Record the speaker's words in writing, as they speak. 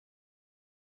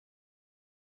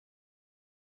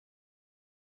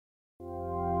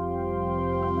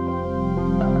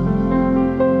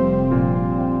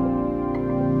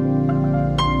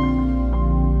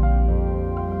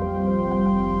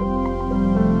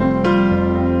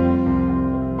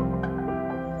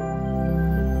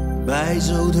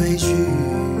骤褪去，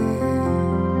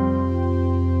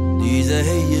你在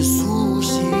黑夜苏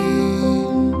醒，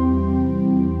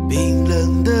冰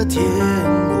冷的天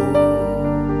空，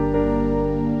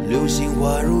流星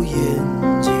滑入眼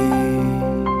睛，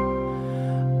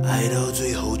爱到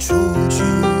最后出局，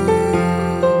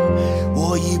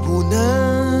我已不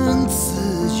能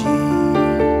自己，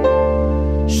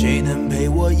谁能陪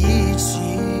我一起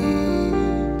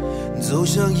走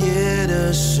向夜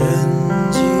的深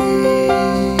境？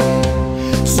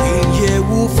今夜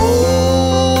无风，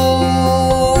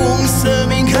生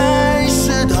命开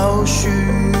始倒叙，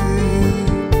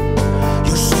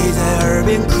有谁在耳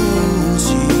边哭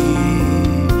泣？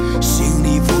心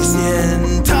里浮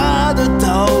现他的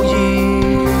倒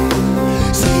影。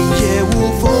今夜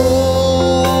无风，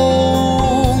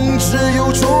只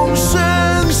有钟声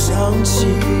响起，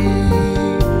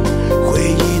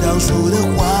回忆当初的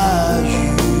话语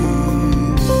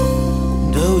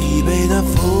都已被他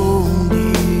封闭。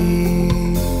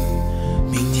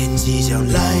明天即将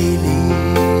来临，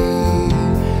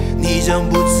你将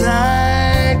不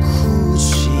再哭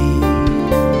泣。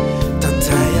当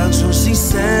太阳重新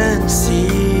升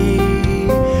起，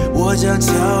我将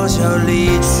悄悄离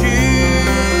去。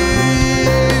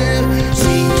今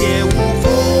夜无风，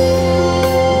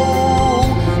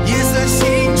夜色清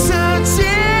澈坚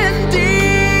定，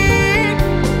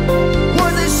我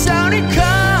在向你靠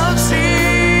近，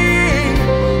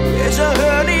也想和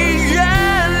你远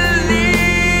离。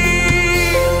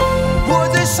我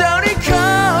在向你靠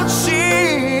近，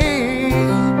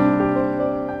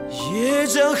也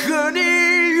想和你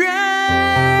远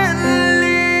离。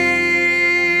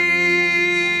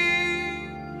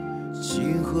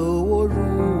今后我入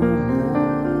梦，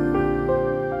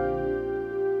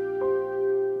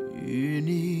与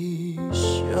你相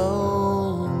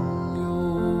拥。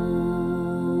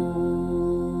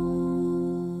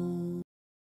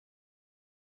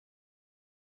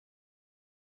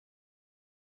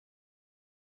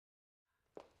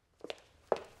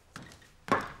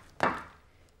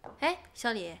哎，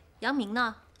小李，杨明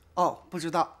呢？哦，不知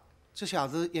道，这小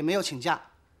子也没有请假，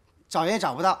找也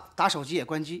找不到，打手机也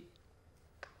关机。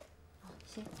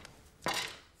行。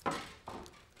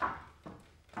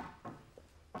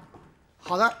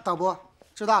好的，导播，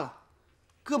知道了。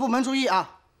各部门注意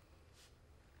啊！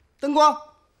灯光。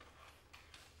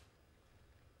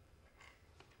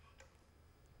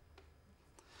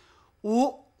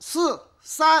5、4、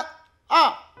3、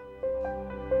2。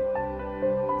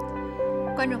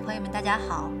观众朋友们，大家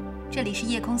好，这里是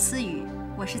夜空私语，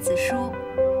我是紫淑。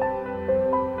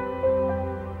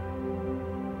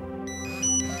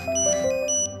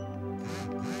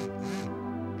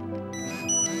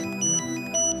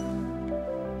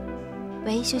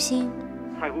喂，秀欣。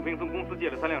蔡福平从公司借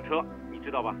了3辆车，你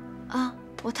知道吧？啊，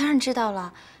我当然知道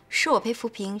了，是我陪福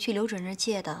平去刘准那儿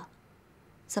借的。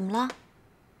怎么了？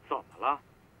怎么了？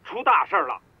出大事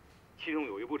了！其中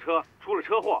有一部车出了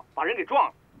车祸，把人给撞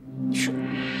了。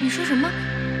你说什么？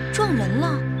撞人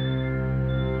了？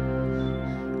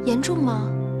严重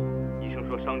吗？医生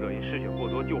说伤者因失血过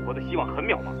多，救活的希望很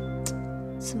渺茫。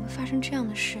怎么发生这样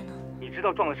的事呢？你知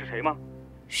道撞的是谁吗？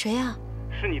谁呀？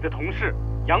是你的同事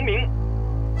杨明。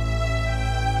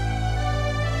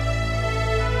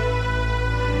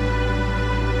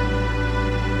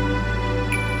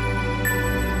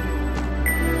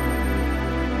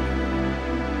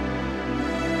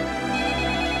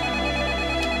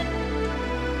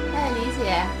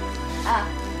啊，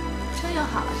车用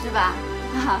好了是吧？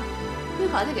啊，用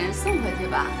好就给人送回去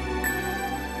吧。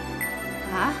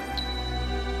啊，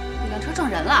那辆车撞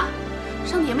人了，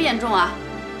伤得严不严重啊？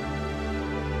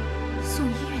送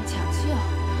医院抢救。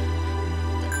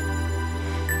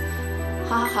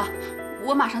好好好，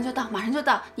我马上就到，马上就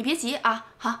到，你别急啊。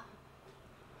好。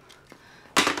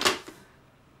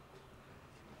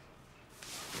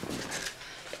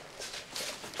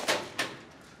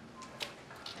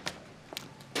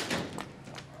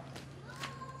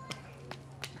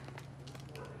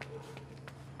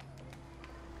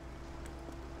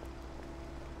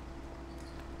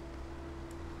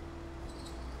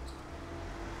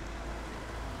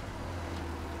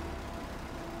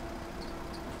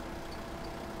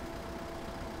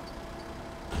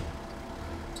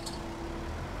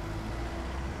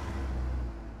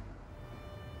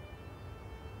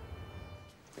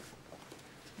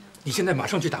你现在马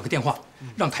上去打个电话，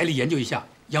让台里研究一下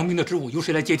杨明的职务由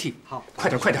谁来接替。好，快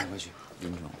点，快点。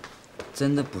林总，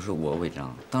真的不是我违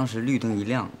章，当时绿灯一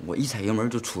亮，我一踩油门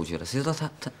就出去了，谁知道他……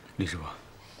李师傅，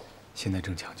现在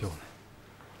正抢救呢，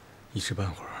一时半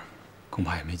会儿恐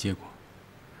怕也没结果。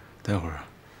待会儿，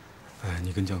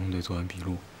你跟交通队做完笔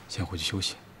录，先回去休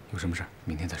息。有什么事儿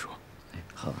明天再说。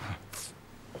好。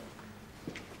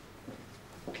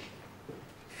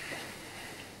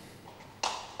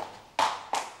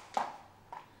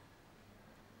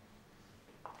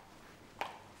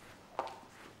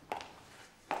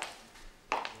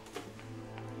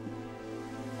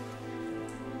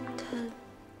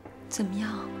怎么样？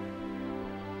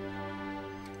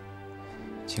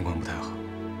情况不太好，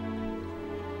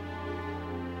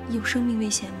有生命危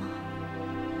险吗？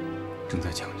正在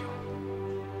抢救，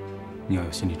你要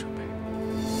有心理准备。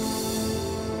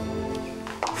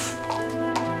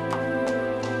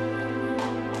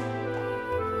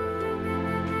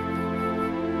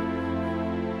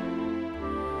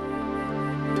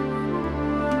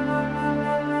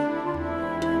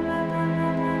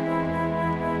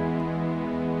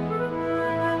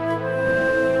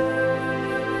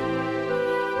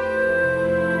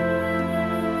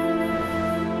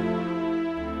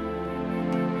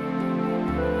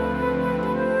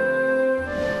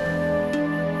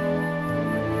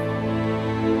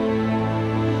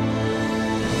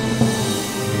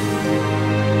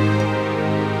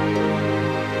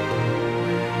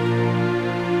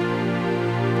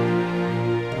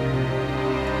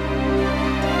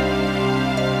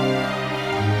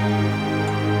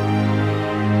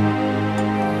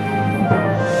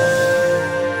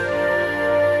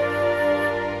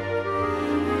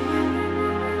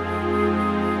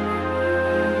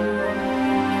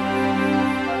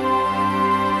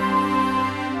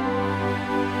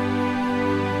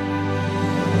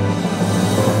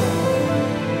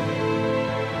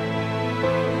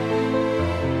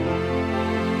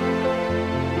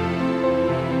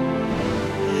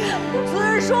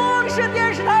是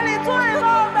电视台里最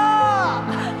棒的，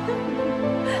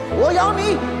我养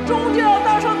你，终究要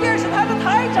当上电视台的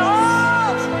台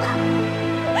长。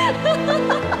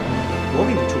我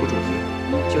给你出个主题，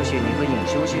就写你和尹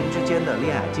修仙之间的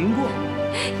恋爱经过。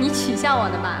你取笑我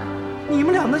的吧？你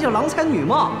们俩那叫郎才女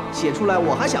貌，写出来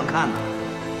我还想看呢。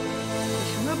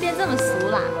你什么时候变这么俗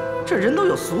了？这人都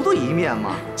有俗的一面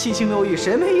嘛，七情六欲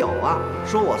谁没有啊？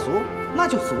说我俗，那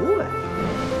就俗呗。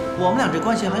我们俩这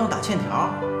关系还用打欠条？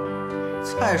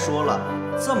再说了，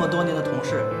这么多年的同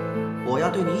事，我要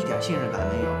对你一点信任感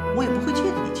没有，我也不会借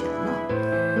给你钱呢。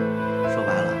说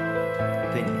白了，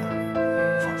对你啊，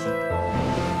放心。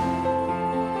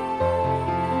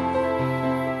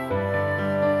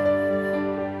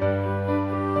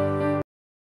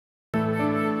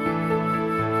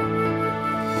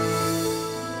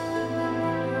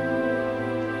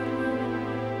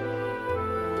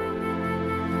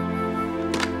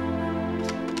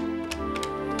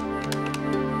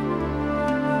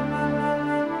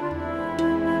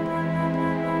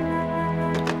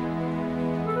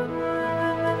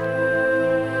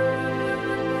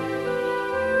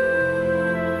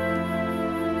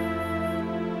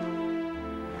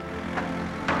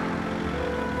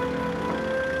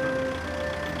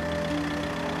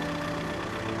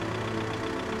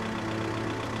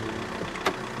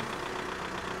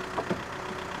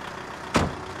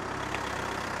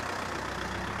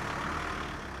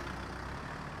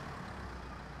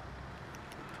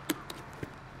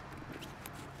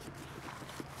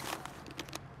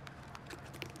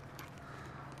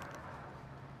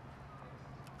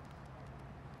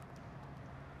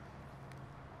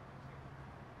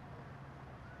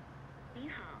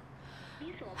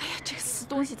哎呀，这个死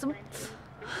东西怎么？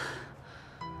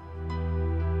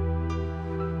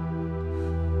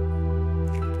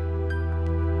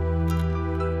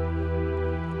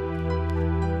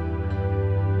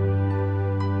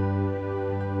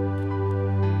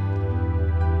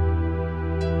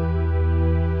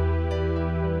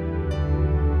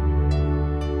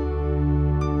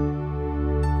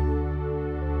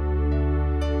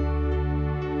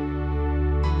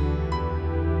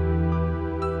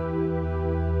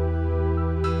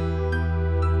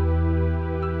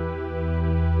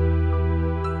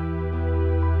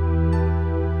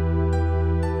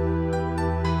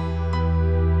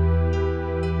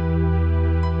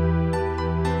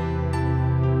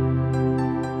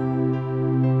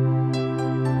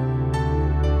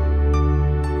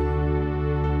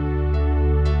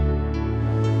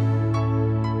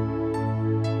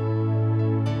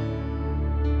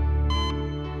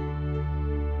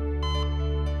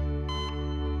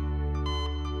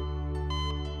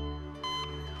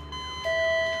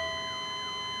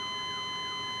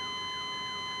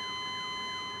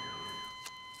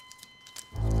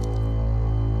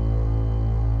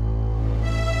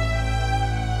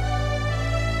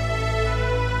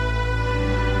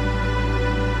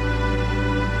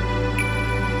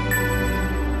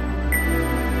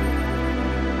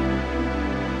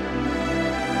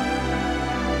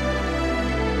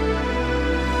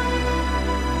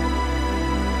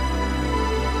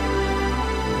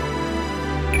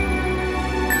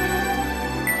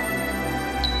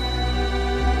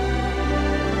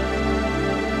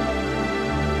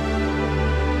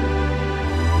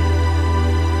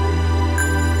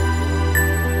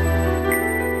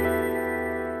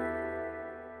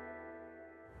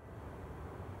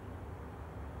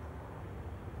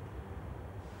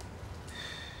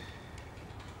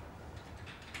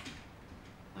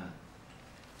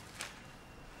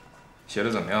写的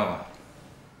怎么样了？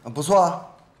啊，不错啊，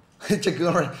这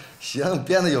哥们儿写的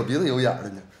编的有鼻子有眼的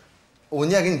呢。我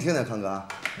念给你听听，康哥啊。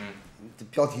这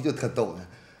标题就特逗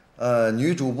呢。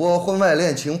女主播婚外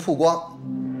恋情曝光，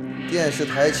电视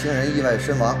台情人意外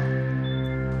身亡，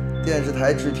电视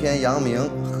台制片杨明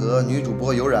和女主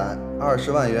播有染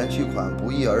，20万元巨款不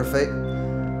翼而飞，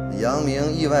杨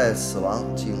明意外死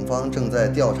亡，警方正在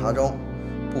调查中，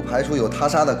不排除有他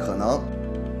杀的可能。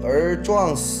而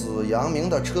撞死杨明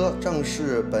的车正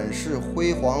是本市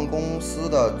辉煌公司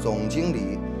的总经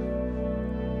理。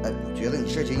哎，我觉得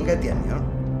你这就应该点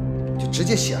名，就直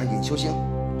接写上尹修星，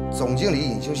总经理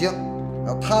尹修星。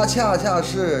然后他恰恰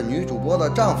是女主播的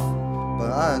丈夫，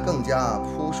本案更加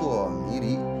扑朔迷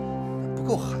离，不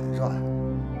够狠是吧？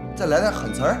再来点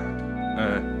狠词儿。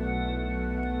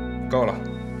够了。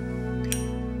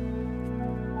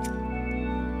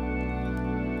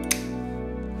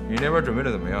你那边准备的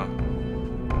怎么样？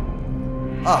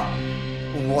啊，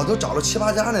我都找了7、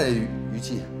8家那娱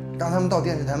记，让他们到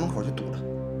电视台门口去堵了。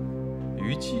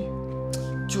娱记，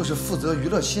就是负责娱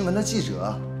乐新闻的记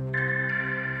者。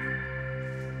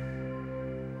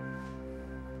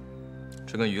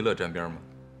这跟娱乐沾边吗？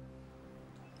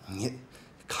你，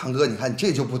康哥，你看你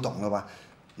这就不懂了吧？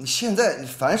你现在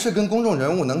凡是跟公众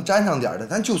人物能沾上点的，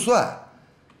咱就算。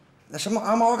那什么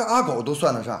阿猫阿狗都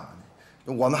算得上。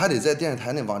我们还得在电视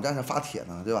台那网站上发帖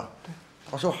呢，对吧？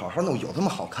到时候好好弄，有这么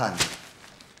好看的。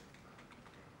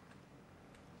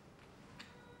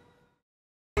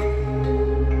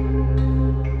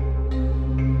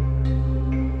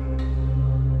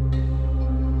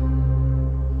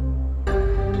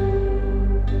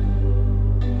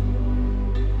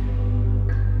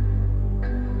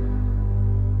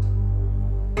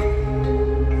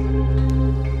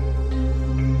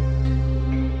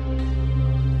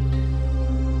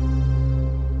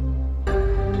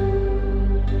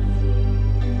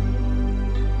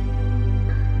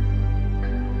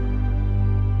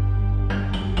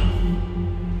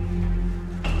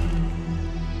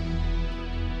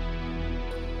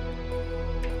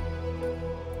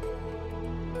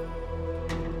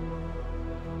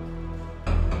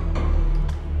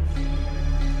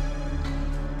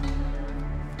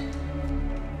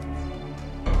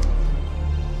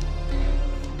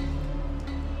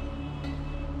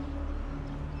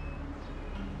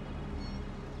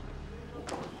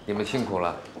你们辛苦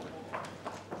了。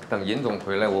等尹总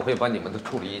回来，我会把你们的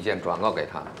处理意见转告给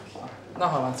他。那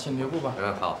好了，请留步吧。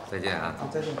好，再见啊。好，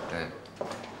再见。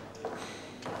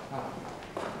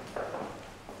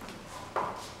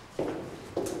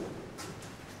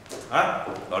哎，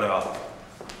老刘，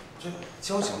这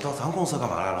交警到咱公司干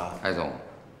嘛来了？艾总，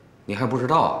你还不知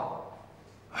道啊？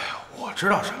哎呀，我知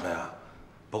道什么呀？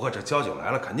不过这交警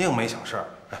来了，肯定没小事儿，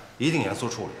哎，一定严肃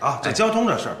处理啊！这交通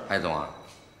这事儿，艾总啊，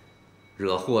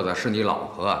惹祸的是你老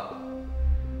婆。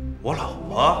我老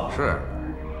婆是。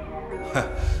哼，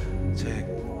这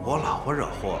我老婆惹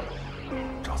祸了，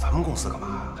找咱们公司干嘛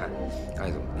呀？嗨，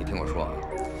艾总，你听我说啊，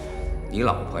你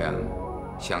老婆呀，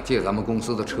想借咱们公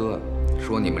司的车，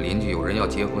说你们邻居有人要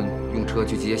结婚，用车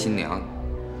去接新娘。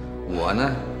我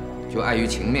呢，就碍于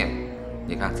情面，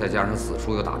你看，再加上死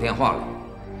叔又打电话来，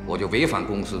我就违反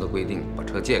公司的规定，把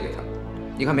车借给他。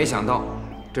你看，没想到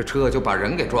这车就把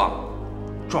人给撞了。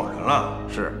撞人了？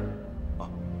是。啊，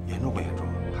严重不严重？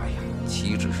哎呀，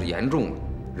岂止是严重了，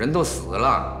人都死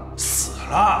了。死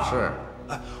了？是。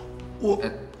哎，我，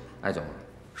艾总，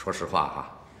说实话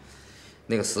哈，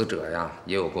那个死者呀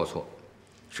也有过错，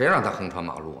谁让他横穿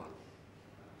马路啊？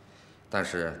但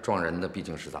是撞人的毕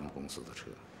竟是咱们公司的车。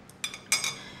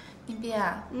冰冰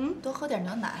啊，多喝点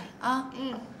牛奶啊。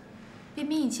冰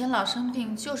冰以前老生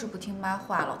病，就是不听妈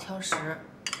话，老挑食。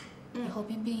以后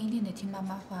冰冰一定得听妈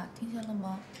妈话，听见了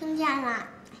吗？听见了。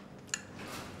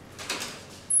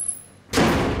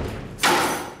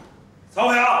曹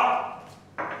平，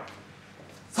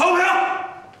曹平，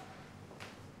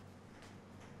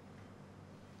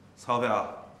曹平，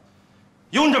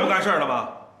有你这么干事的吗？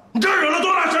你这惹了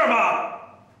多大事吗？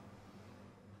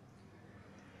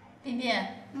冰冰，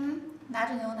拿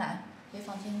着牛奶回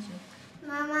房间去。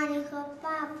妈妈，你和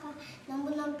爸爸能不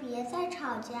能别再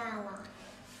吵架了？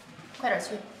快点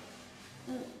去。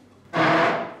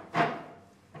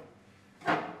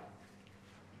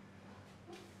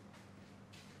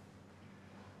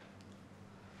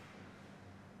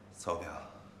曹平，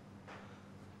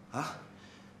啊，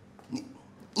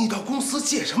你到公司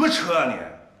借什么车啊你？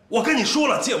我跟你说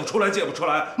了，借不出来，借不出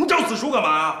来，你找死叔干嘛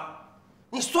呀？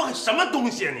你算个什么东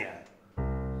西啊你？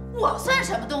我算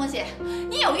什么东西？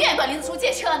你有愿意管林子叔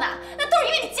借车呢？那都是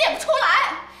因为你借不出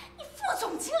来。你副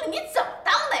总经理你怎么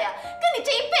当的呀？跟你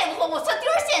这一辈子混，我算丢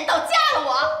人现眼到家了我。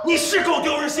你是够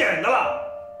丢人现眼的了。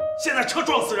在车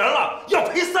撞死人了，要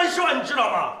赔30万，你知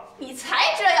道吗？你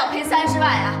才知道要赔30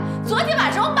万呀！昨天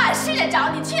晚上我满世界找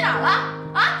你，去哪儿了？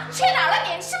啊，去哪儿了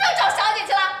你？你是不是又找小姐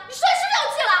去了？你说是不是又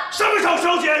去了？什么找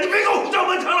小姐？你别给我胡搅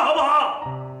蛮缠了，好不好？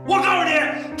我告诉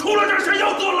你，出了这事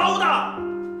要坐牢的。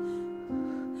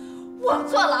我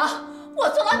坐牢？我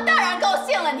坐牢当然高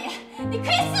兴了你。你可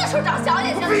以四处找小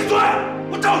姐去。闭嘴！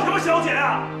我找什么小姐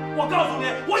啊？我告诉你，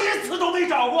我一次都没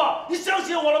找过，你相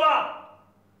信我了吧？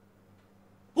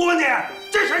我问你，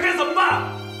这事该怎么办？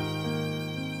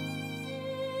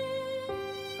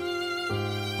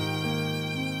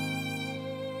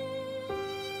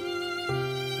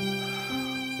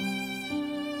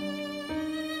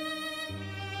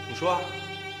你说，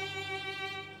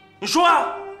你说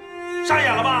啊，傻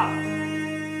眼了吧？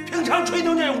平常吹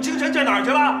牛那种精神在哪儿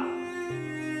去了？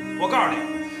我告诉你，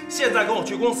现在跟我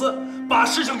去公司，把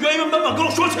事情原原本本跟我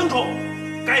说清楚，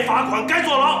该罚款该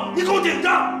坐牢，你给我顶着，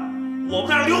我们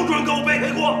俩留准给我背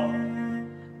黑锅。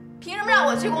凭什么让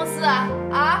我去公司啊？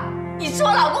啊，你是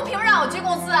我老公，凭什么让我去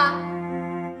公司啊？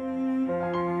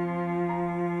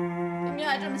明明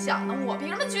还这么想呢，我凭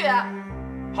什么去啊？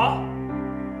好，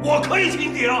我可以请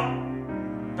你顶，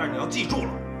但是你要记住了，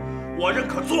我认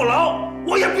可坐牢，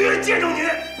我也不愿意见着你。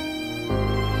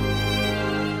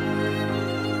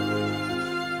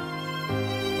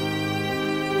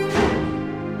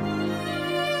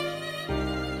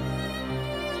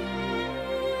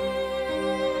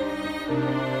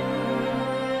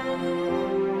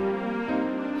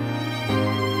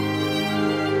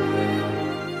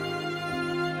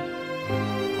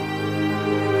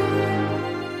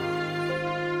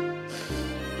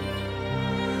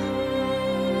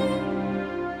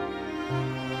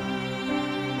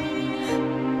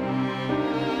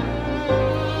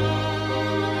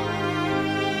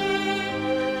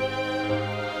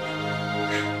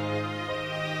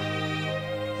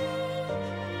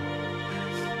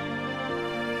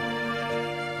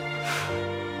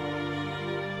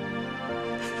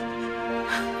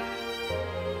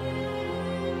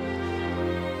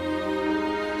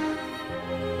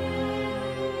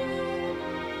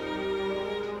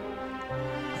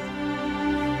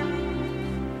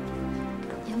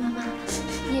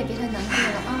别太难过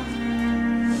了啊，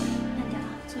慢点啊，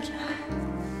坐这儿。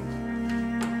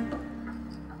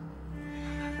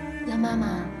杨妈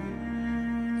妈，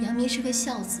杨明是个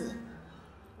孝子，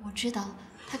我知道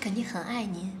他肯定很爱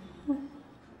您。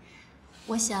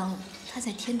我想他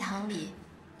在天堂里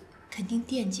肯定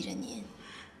惦记着您，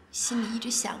心里一直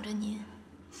想着您。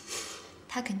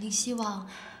他肯定希望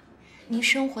您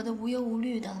生活的无忧无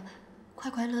虑的，快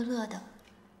快乐乐的，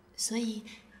所以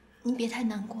您别太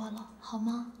难过了，好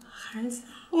吗？孩子，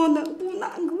我能不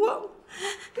难过？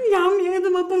杨明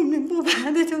怎么不明不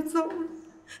白的就走了？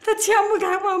他欠不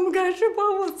该还不该，是把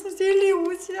我自己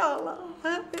留下了，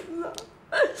孩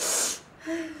子。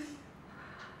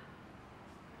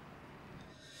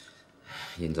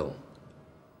尹总，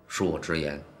恕我直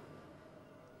言，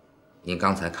您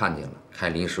刚才看见了开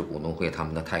临时股东会他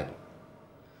们的态度，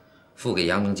付给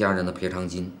杨明家人的赔偿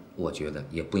金，我觉得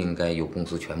也不应该由公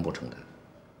司全部承担。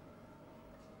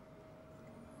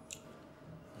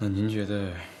那您觉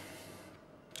得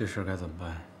这事儿该怎么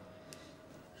办？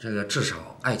这个至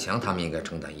少爱强他们应该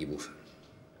承担一部分，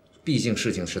毕竟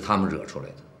事情是他们惹出来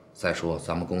的。再说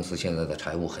咱们公司现在的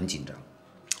财务很紧张。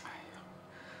哎呀，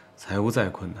财务再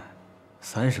困难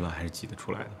，30万还是挤得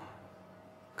出来的嘛。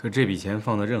可这笔钱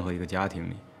放到任何一个家庭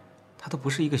里，它都不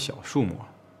是一个小数目。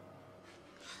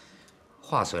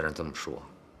话虽然这么说，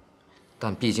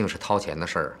但毕竟是掏钱的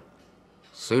事儿。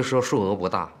虽说数额不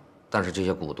大，但是这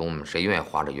些股东们谁愿意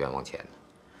花这冤枉钱呢？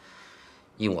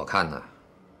依我看呢，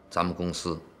咱们公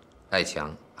司、爱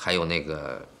强还有那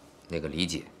个李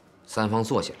姐，3方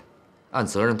坐下来，按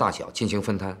责任大小进行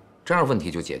分摊，这样问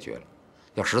题就解决了。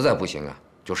要实在不行啊，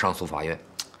就上诉法院。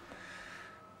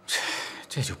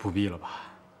这就不必了吧？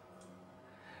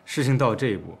事情到这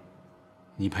一步，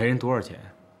你赔人多少钱，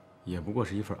也不过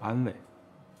是一份安慰，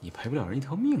你赔不了人一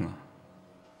条命啊，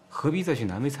何必再去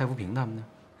难为蔡福平他们呢？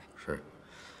是，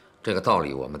这个道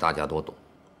理我们大家都懂。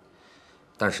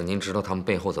但是您知道他们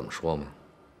背后怎么说吗？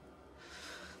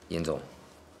尹总，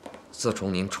自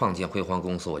从您创建辉煌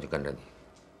公司，我就跟着你，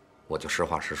我就实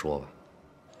话实说吧。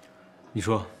你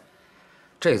说，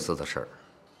这次的事儿，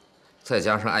再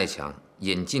加上爱强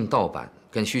引进盗版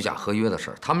跟虚假合约的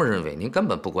事儿，他们认为您根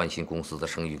本不关心公司的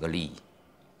声誉跟利益，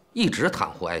一直袒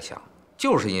护爱强，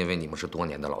就是因为你们是多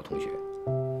年的老同学。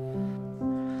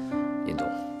尹总，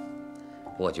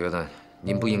我觉得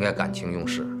您不应该感情用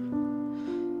事，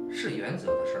是原则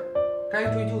的事儿，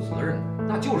该追究责任的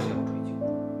那就是要追究，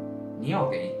您要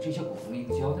给这些股东一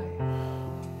个交代呀。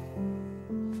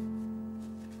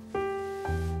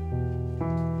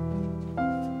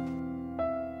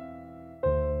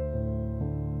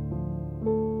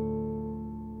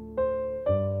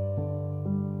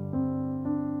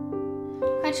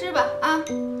快吃吧啊！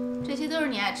这些都是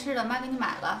你爱吃的，妈给你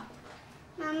买了。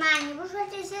妈妈，你不说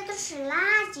这些都是垃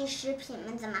圾食品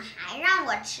吗？怎么还让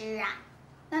我吃啊？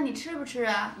那你吃不吃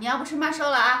啊？你要不吃，妈收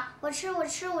了啊！我吃。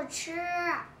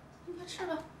你快吃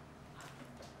吧。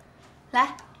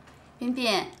来，彬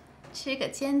彬，吃个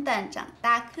煎蛋长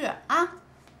大个儿啊！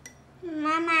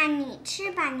妈妈，你吃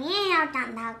吧，你也要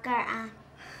长大个儿啊！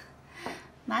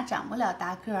妈长不了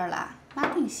大个儿了，妈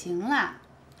定型了。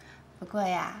不过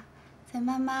呀，在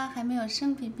妈妈还没有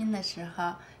生彬彬的时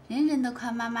候，人人都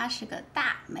夸妈妈是个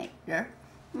大美人儿。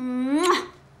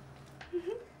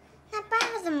那爸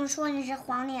爸怎么说你是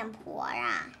黄脸婆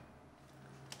呀？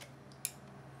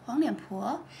黄脸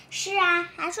婆？是啊，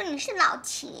还说你是老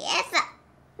茄子。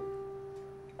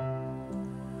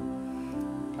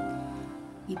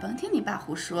你甭听你爸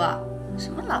胡说，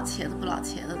什么老茄子不老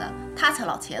茄子的，他才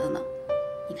老茄子呢。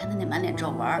你看他那满脸皱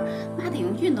纹，妈得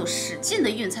用熨斗使劲的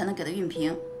熨才能给他熨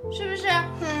平，是不是？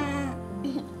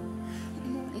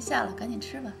别笑了，赶紧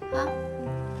吃吧啊！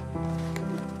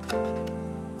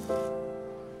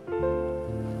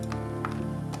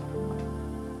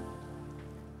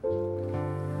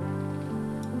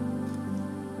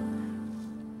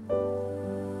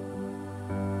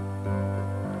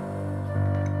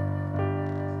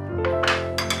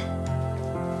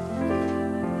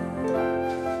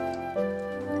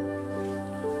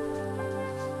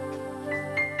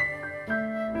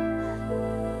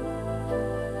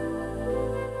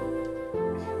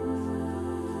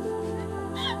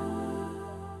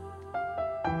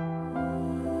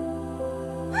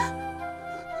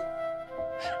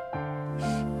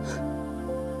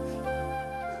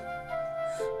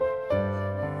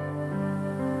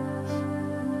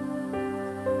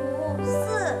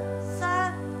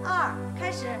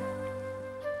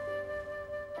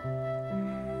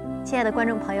亲爱的观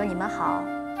众朋友，你们好，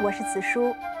我是紫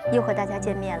淑，又和大家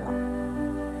见面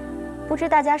了。不知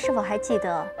大家是否还记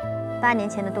得，8年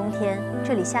前的冬天，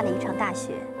这里下了一场大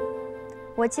雪。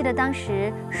我记得当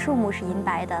时树木是银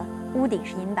白的，屋顶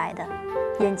是银白的，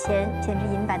眼前简直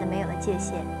银白的没有了界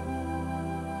限。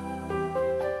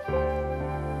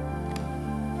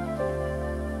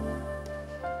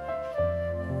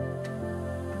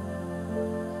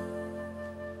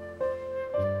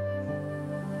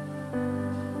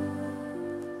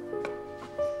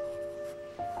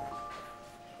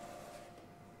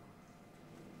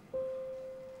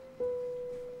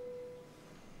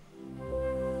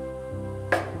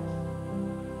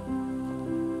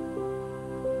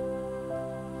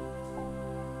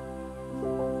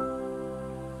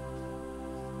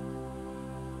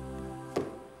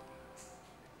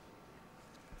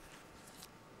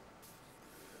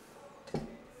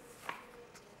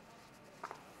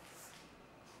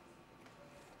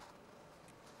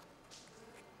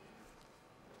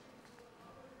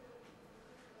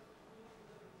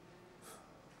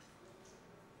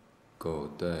狗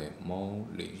带猫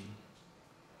铃，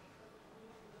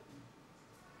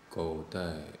狗带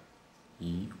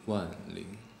10000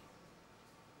铃，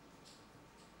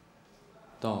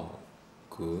道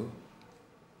格。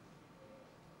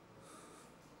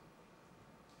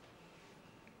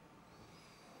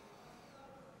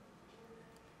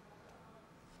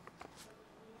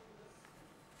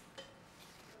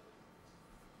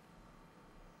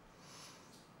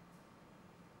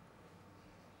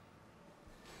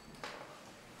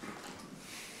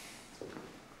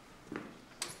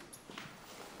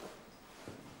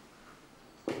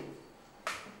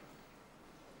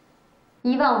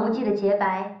一望无际的洁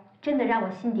白，真的让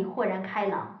我心底豁然开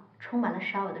朗，充满了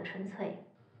少有的纯粹。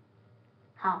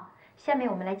好，下面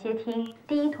我们来接听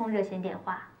第1通热线电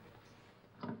话。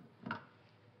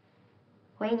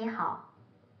喂，你好。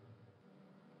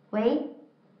喂，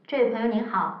这位朋友您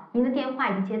好，您的电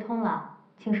话已经接通了，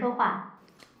请说话。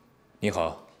你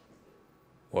好，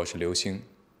我是刘星。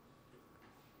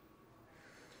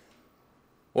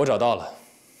我找到了，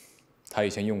他以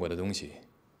前用过的东西，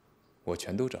我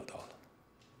全都找到了。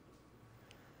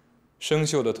生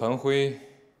锈的团徽、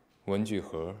文具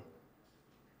盒、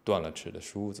断了齿的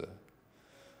梳子，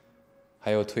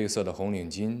还有褪色的红领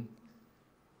巾。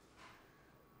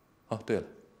哦，对了，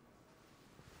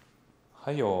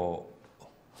还有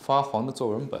发黄的作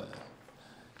文本，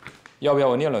要不要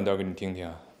我念2段给你听听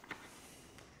啊？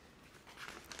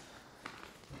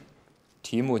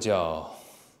题目叫《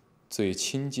最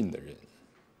亲近的人》。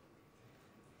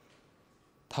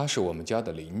他是我们家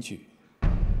的邻居，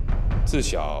自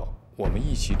小我们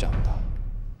一起长大。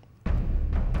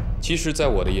其实，在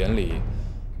我的眼里，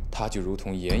他就如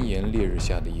同炎炎烈日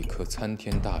下的一棵参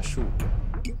天大树，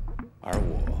而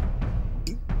我，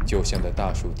就像在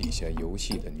大树底下游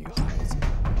戏的女孩子，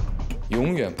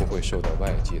永远不会受到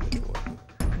外界的捉弄。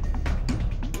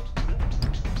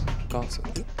告诉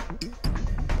你，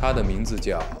他的名字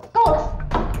叫……够了！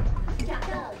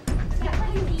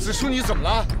紫淑，你怎么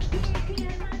了？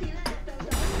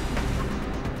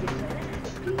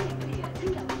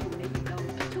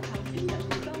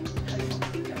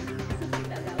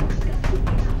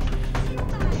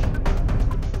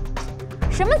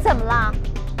什么怎么了？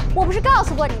我不是告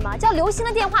诉过你吗？叫刘星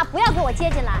的电话不要给我接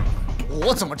进来。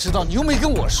我怎么知道？你又没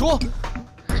跟我说。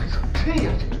这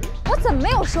样，我怎么没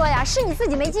有说呀？是你自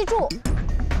己没记住。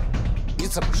你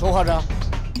怎么说话着？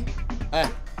哎，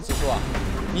紫淑啊，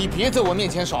你别在我面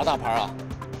前耍大牌啊！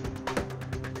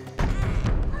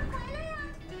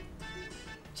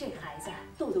这孩子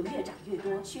痘痘越长越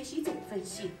多，学习总分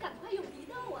心，赶快用鼻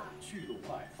豆啊！祛痘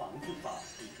快防复法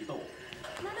鼻痘。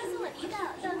妈妈送我鼻豆，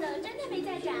痘痘真的没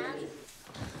再长。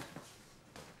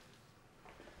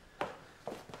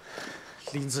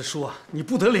林紫淑啊，你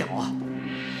不得了啊！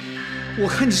我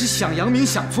看你是想杨明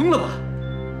想疯了吧？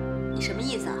你什么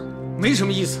意思啊？没什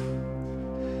么意思。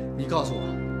你告诉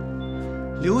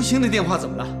我，刘星的电话怎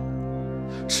么了？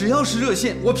只要是热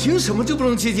线，我凭什么就不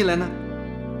能接进来呢？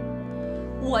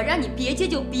我让你别接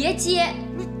就别接。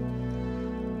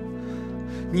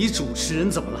你主持人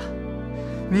怎么了？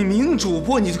你名主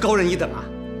播你就高人一等啊？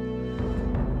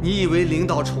你以为领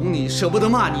导宠你，舍不得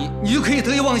骂你，你就可以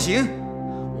得意忘形？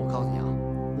我告诉你啊，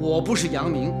我不是杨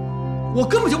明，我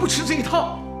根本就不吃这一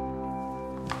套。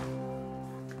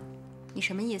你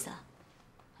什么意思啊？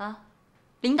啊，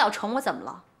领导宠我怎么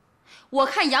了？我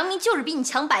看杨明就是比你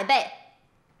强100倍。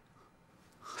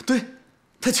对，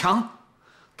他强，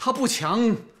他不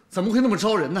强怎么会那么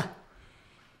招人呢？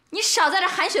你少在这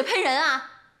含血喷人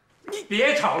啊！你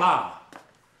别吵了，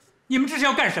你们这是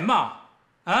要干什么？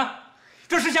啊，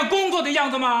这是像工作的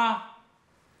样子吗？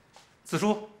紫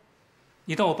淑，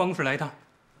你到我办公室来一趟。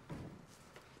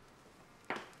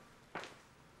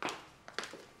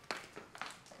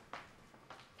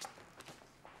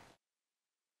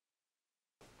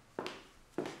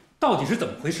到底是怎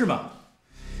么回事嘛？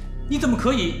你怎么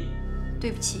可以？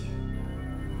对不起，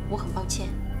我很抱歉。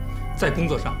在工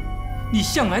作上，你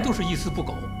向来都是一丝不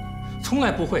苟，从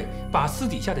来不会把私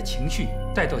底下的情绪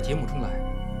带到节目中来。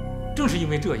正是因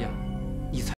为这样，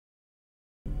你才……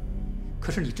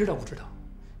可是你知道不知道？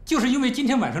就是因为今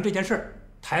天晚上这件事儿，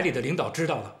台里的领导知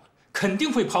道了，肯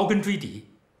定会刨根追底。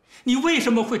你为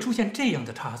什么会出现这样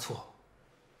的差错？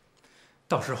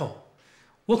到时候，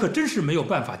我可真是没有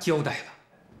办法交代了。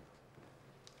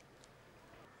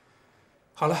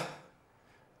好了，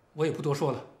我也不多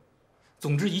说了。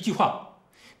总之一句话，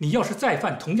你要是再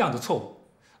犯同样的错误，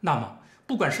那么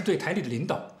不管是对台里的领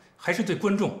导，还是对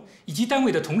观众以及单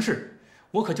位的同事，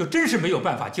我可就真是没有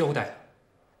办法交代了。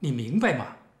你明白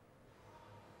吗？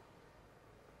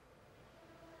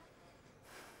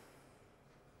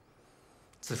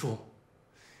紫淑，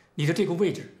你的这个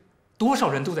位置，多少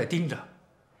人都在盯着，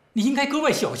你应该格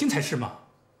外小心才是嘛。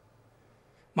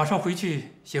马上回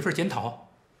去写份检讨，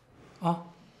啊。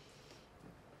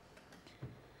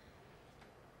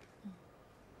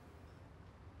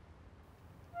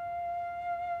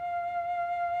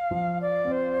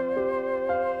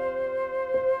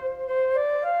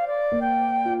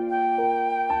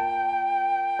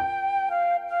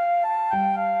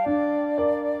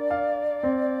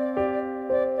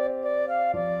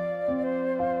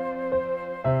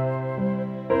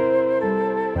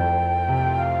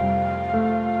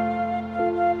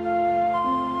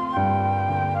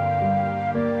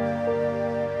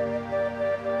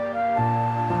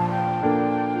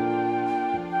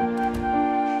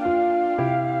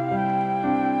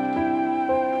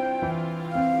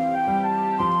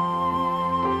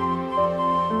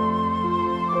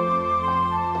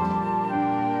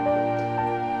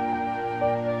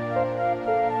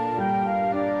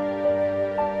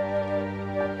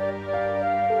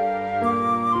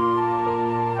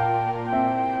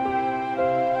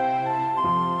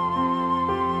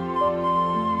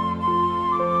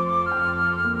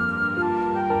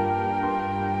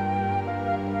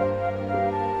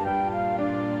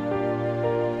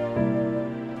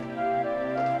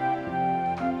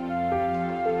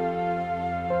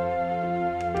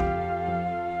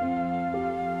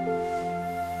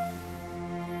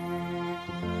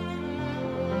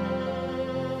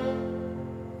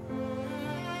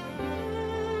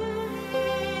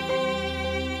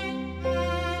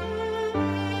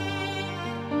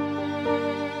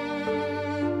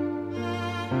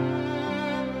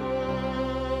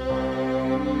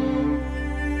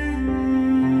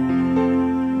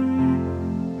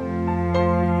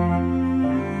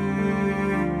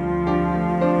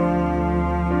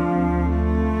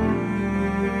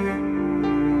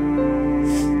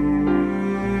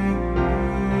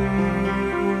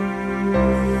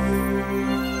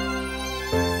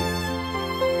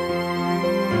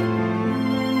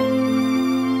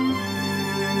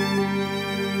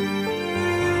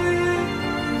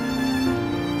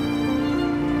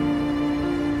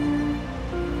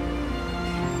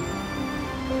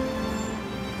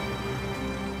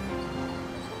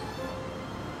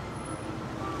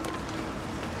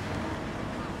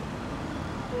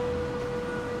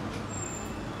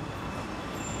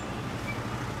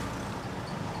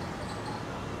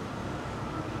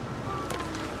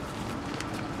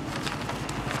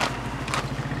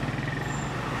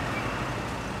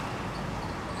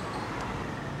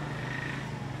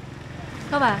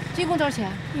老板，这一共多少钱？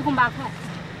一共8块。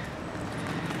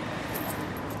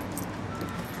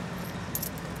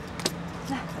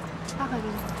来，8块给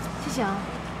你，谢谢啊。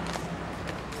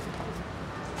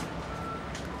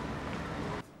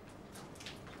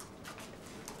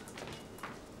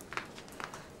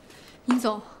尹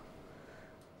总，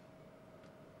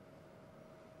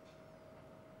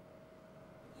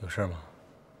有事吗？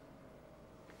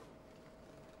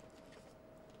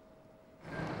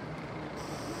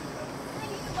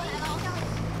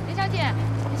林小姐，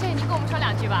林小姐，您跟我们说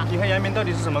2句吧。你和杨明到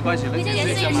底是什么关系？能解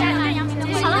释一下吗？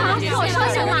好了，听我说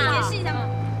行吗？解释一下吗？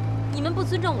你们不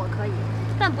尊重我可以，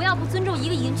但不要不尊重一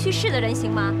个已经去世的人，行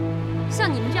吗？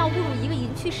像你们这样侮辱一个已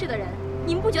经去世的人，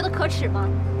你们不觉得可耻吗？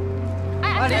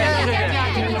哎，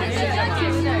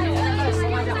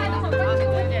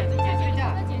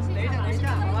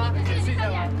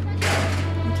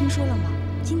你听说了吗？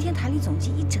今天台里总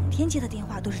机一整天接的电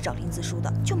话都是找林紫淑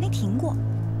的，就没停过。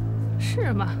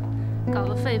是吗？搞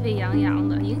得沸沸扬扬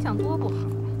的，影响多不好。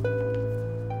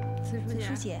紫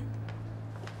淑姐，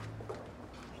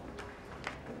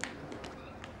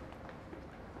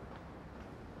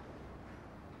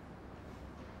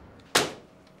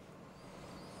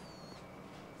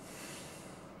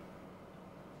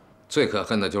最可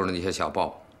恨的就是那些小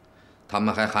报，他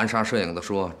们还含沙射影地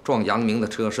说撞杨明的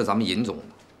车是咱们尹总的，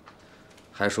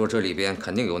还说这里边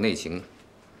肯定有内情，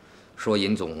说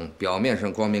尹总表面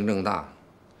上光明正大，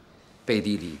背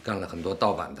地里干了很多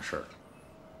盗版的事儿。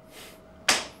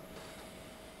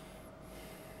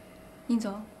尹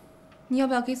总，你要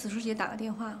不要给紫淑姐打个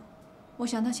电话？我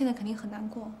想她现在肯定很难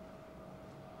过。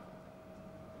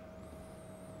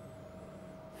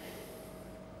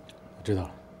我知道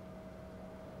了。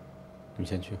你们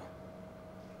先去吧。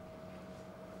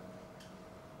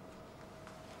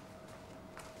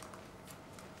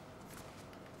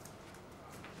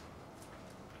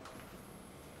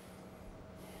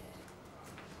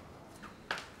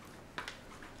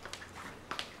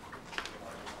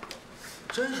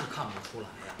真是看不出来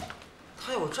呀，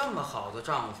她有这么好的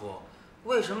丈夫，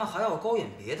为什么还要勾引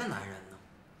别的男人呢？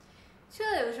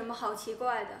这有什么好奇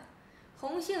怪的？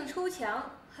红杏出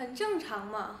墙，很正常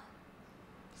嘛。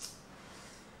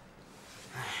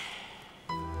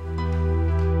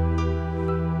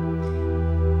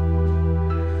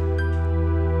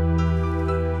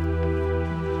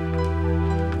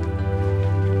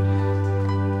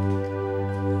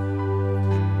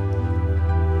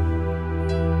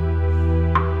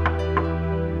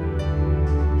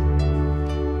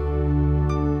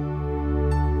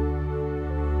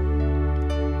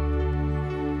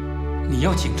你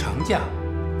要请长假？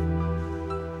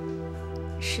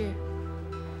是，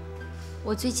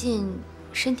我最近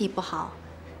身体不好，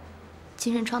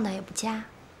精神状态也不佳。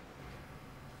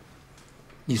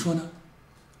你说呢？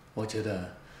我觉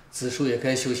得紫淑也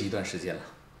该休息一段时间了。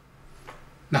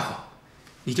那好，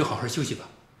你就好好休息吧。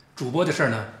主播的事儿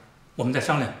呢，我们再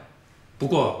商量。不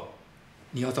过，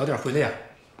你要早点回来呀。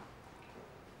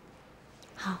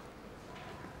好，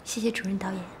谢谢主任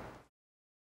导演。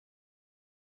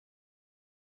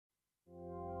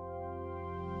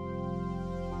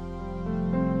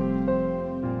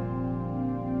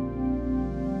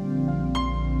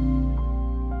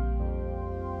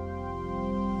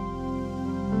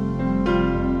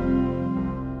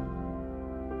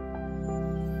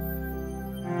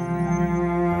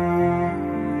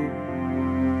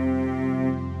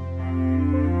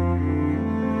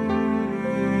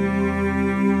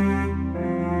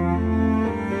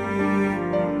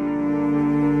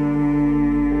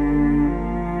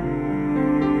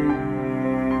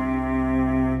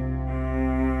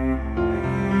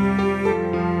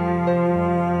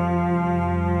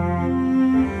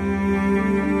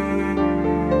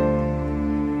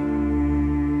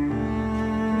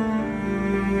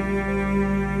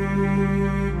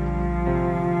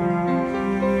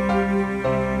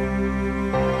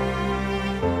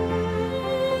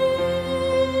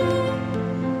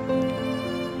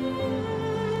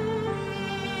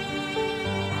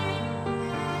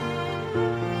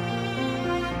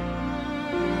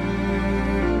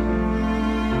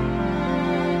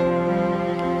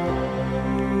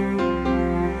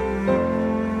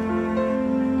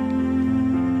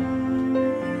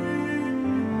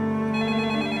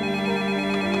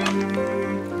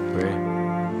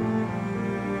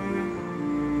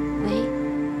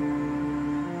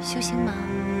修星吗？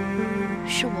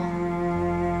是我。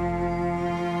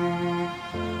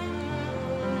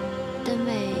单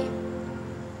位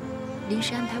临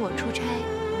时安排我出差，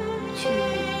去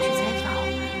采访，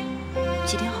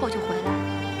几天后就回来。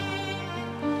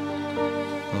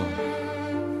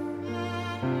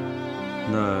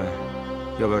那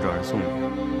要不要找人送你？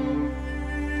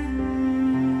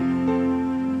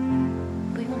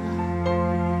不用了，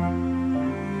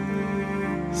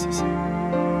谢谢。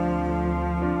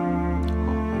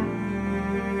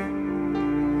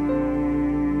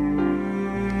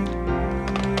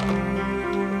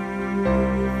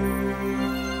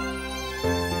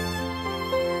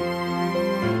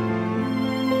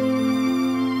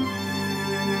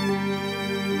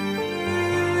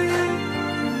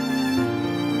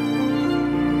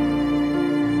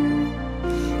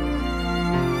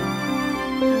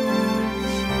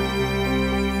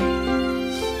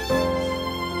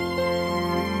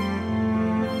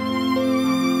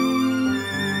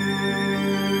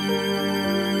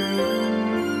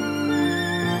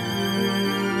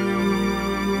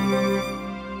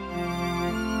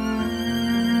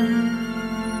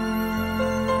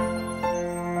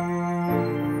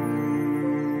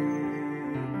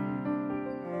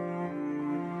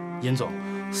尹总，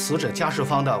死者家属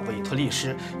方的委托律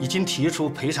师已经提出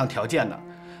赔偿条件了，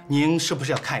您是不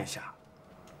是要看一下？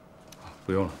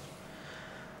不用了，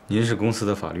您是公司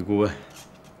的法律顾问，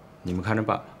你们看着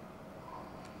办吧。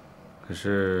可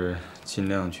是尽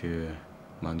量去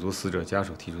满足死者家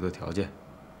属提出的条件。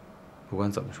不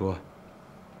管怎么说，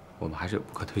我们还是有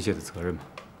不可推卸的责任嘛。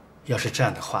要是这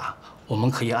样的话，我们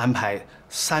可以安排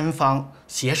3方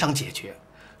协商解决。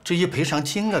至于赔偿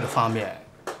金额的方面，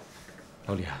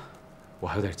老李啊，我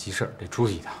还有点急事儿，得出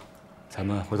去一趟，咱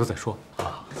们回头再说。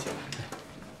啊，行。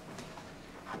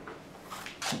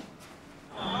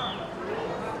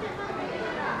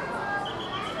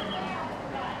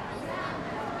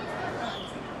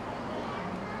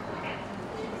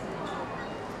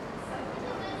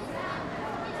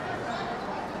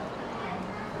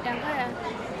2个人。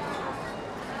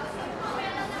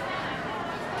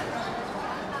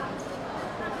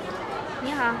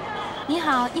你好。你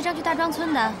好，一张去大庄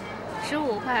村的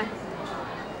，15块。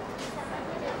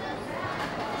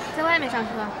在外面上车。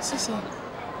谢谢。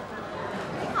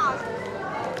好。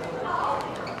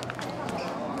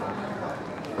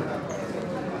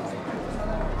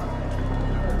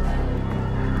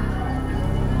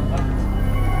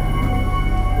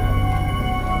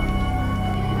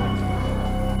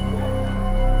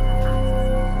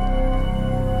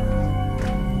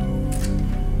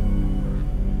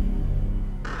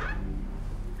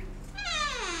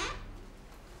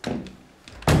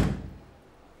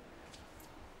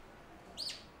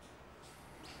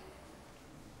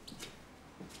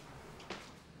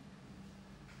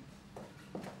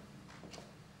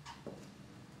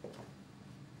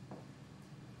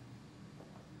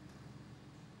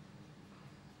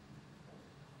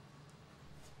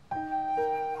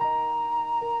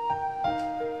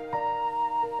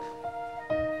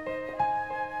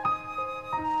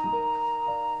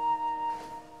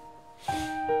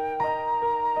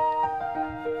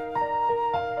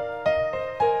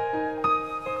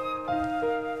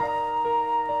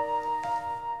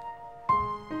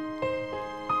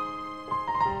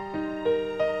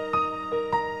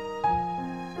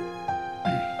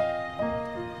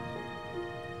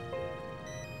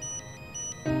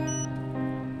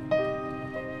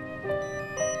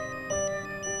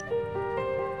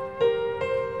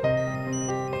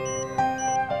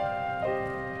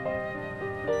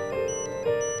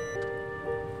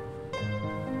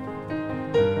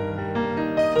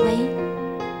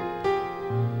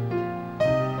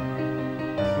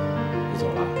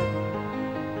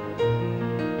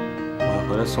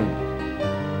送你。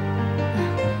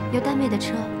有单位的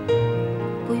车，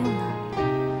不用了。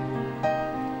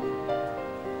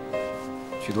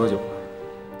去多久了？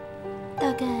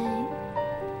大概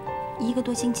1个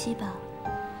多星期吧。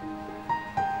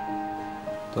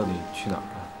到底去哪儿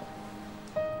啊？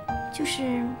就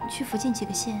是去附近几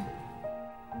个县。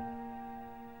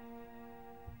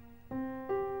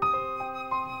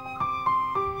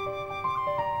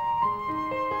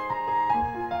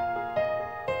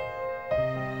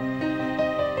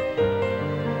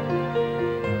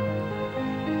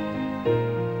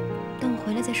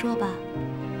再说吧，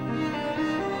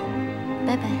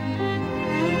拜拜。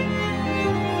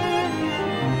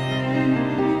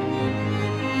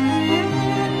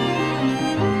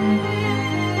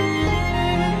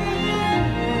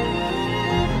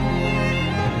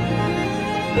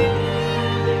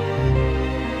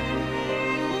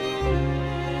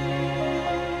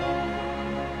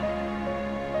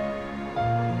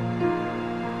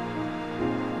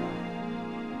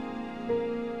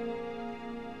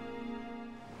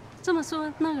这么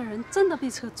说，那个人真的被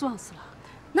车撞死了？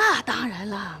那当然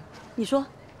了。你说，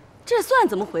这算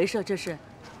怎么回事？这是，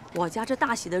我家这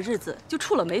大喜的日子就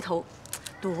触了霉头，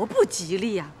多不吉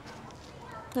利呀！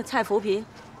那蔡福平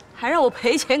还让我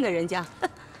赔钱给人家，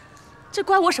这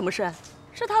关我什么事？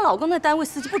是她老公那单位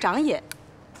司机不长眼，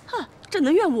哼，这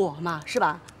能怨我吗？是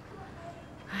吧？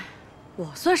哎，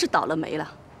我算是倒了霉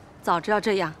了，早知道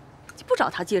这样，就不找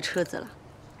他借车子了。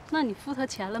那你付他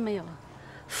钱了没有啊？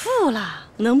付了，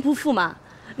能不付吗？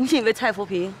你以为蔡福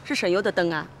平是省油的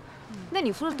灯啊？那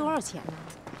你付了多少钱呢？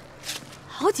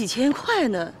好几千块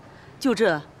呢，就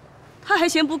这，他还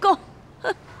嫌不够。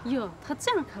哟，他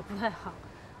这样可不太好。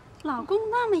老公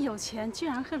那么有钱，居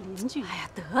然和邻居……哎呀，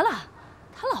得了，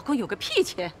她老公有个屁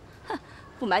钱！哼，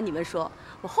不瞒你们说，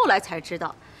我后来才知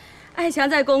道，爱强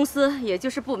在公司也就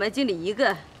是部门经理一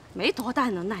个，没多大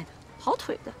能耐的，跑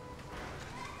腿的。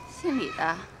姓李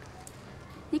的，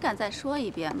你敢再说一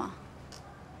遍吗？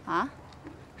啊？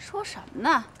说什么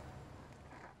呢？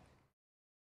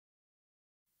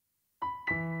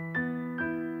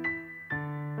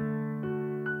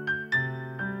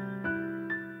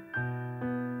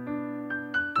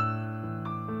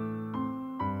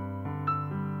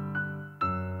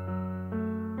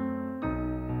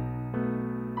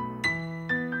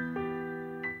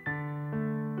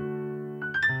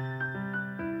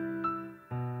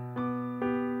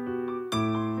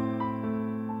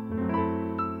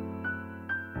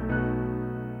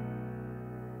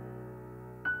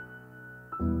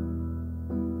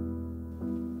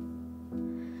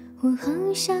我好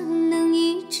想能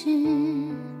一直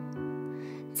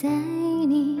在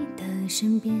你的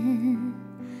身边，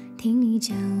听你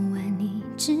讲完你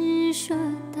只说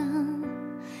当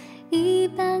一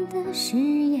般的誓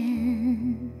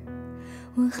言。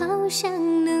我好想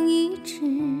能一直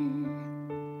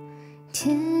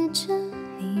贴着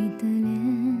你的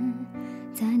脸，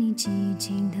在你寂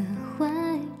静的怀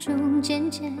中渐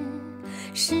渐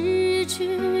失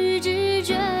去知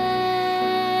觉。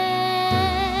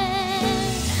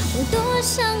我多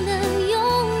想能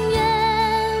永远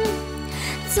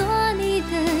做你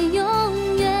的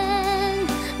永远，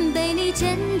被你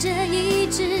牵着一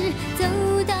直走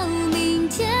到明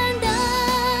天的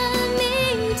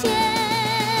明天。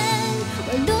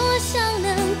我多想能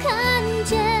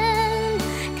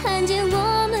看见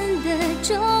我们的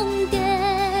终点，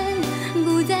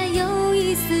不再有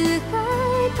一丝害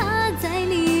怕在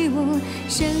你我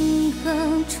身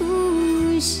后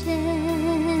出现。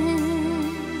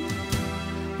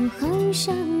我好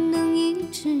想能一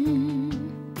直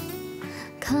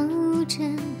靠着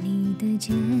你的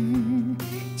肩，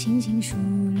轻轻数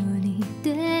落你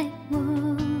对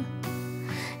我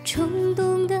冲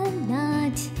动的那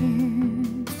天。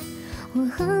我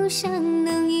好想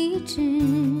能一直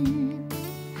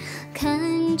看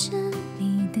着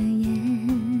你的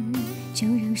眼，就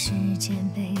让时间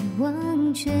被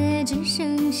忘却，只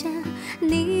剩下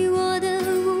你我的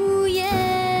无言。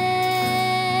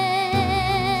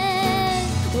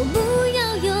我不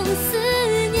要用思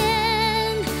念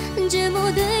折磨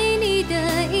对你的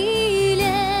依恋，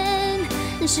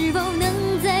是否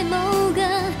能在某个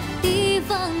地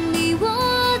方你我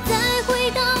再回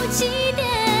到起点？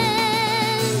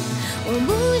我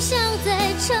不想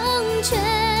再成全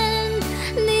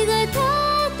你和他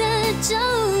的周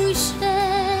旋，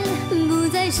不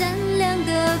再善良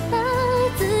的把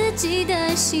自己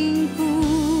的幸福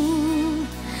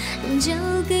交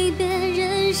给别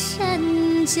人删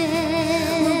减。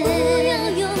我不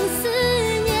要用思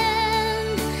念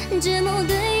折磨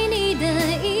对你的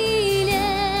依恋，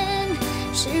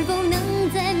是否能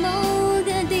在某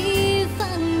个地方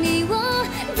你我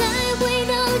再回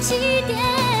到起点？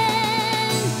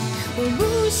我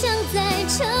不想再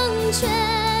成全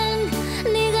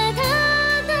你和他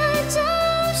的周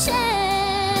旋，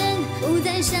不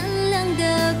再善良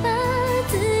的把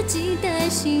自己的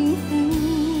幸福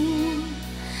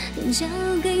交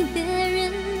给别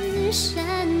人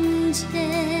删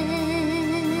减。